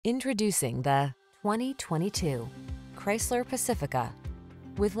Introducing the 2022 Chrysler Pacifica.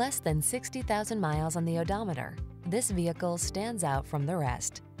 With less than 60,000 miles on the odometer, this vehicle stands out from the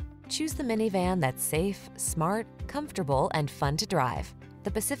rest. Choose the minivan that's safe, smart, comfortable, and fun to drive.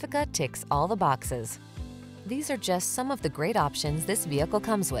 The Pacifica ticks all the boxes. These are just some of the great options this vehicle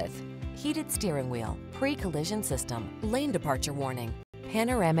comes with: heated steering wheel, pre-collision system, lane departure warning,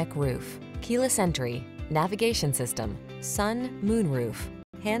 panoramic roof, keyless entry, navigation system, sun, moon roof,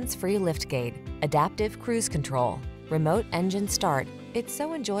 hands-free liftgate, adaptive cruise control, remote engine start. It's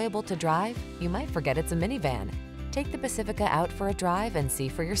so enjoyable to drive, you might forget it's a minivan. Take the Pacifica out for a drive and see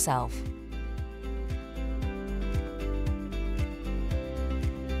for yourself.